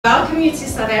welcome you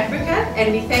to South Africa,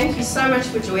 and we thank you so much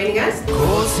for joining us.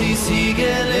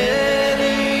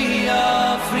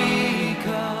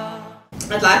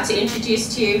 I'd like to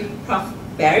introduce to you Prof.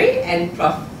 Barry and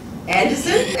Prof.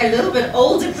 Anderson, a little bit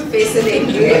older professor than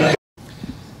you.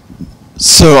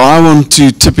 So I want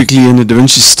to, typically in a Da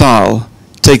Vinci style,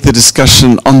 take the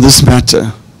discussion on this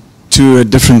matter to a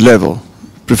different level,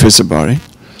 Professor Barry.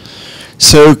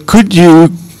 So could you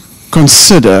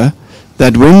consider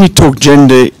that when we talk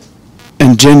gender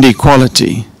and gender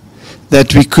equality,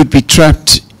 that we could be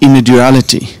trapped in a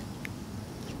duality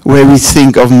where we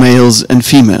think of males and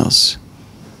females?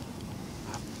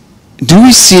 Do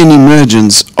we see an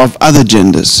emergence of other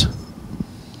genders?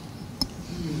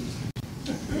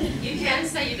 You can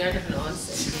say you don't have an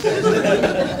answer.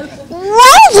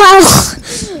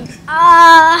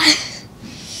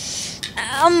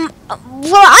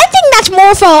 Well, I think that's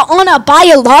more of on a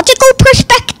biological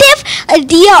perspective,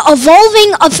 the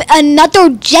evolving of another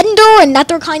gender,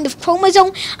 another kind of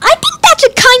chromosome. I think that's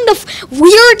a kind of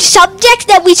weird subject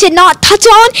that we should not touch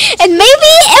on, and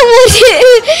maybe it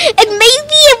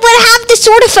would have the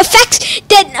sort of effects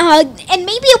that, and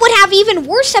maybe it would have even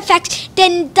worse effects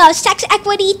than the sex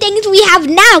equity things we have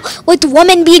now, with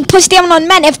women being pushed down on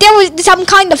men. If there was some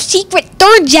kind of secret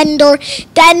third gender,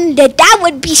 then that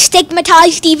would be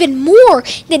stigmatized even more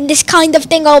than this kind of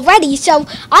thing already. So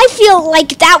I feel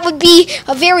like that would be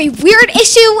a very weird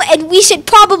issue, and we should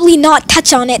probably not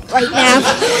touch on it right now.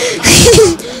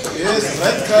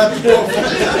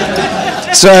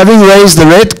 So having raised the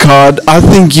red card, I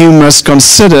think you must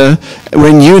consider,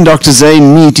 when you and Dr.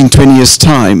 Zane meet in 20 years'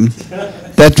 time,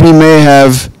 that we may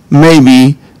have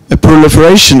maybe a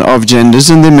proliferation of genders,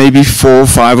 and there may be 4,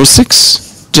 5, or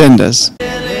 6 genders.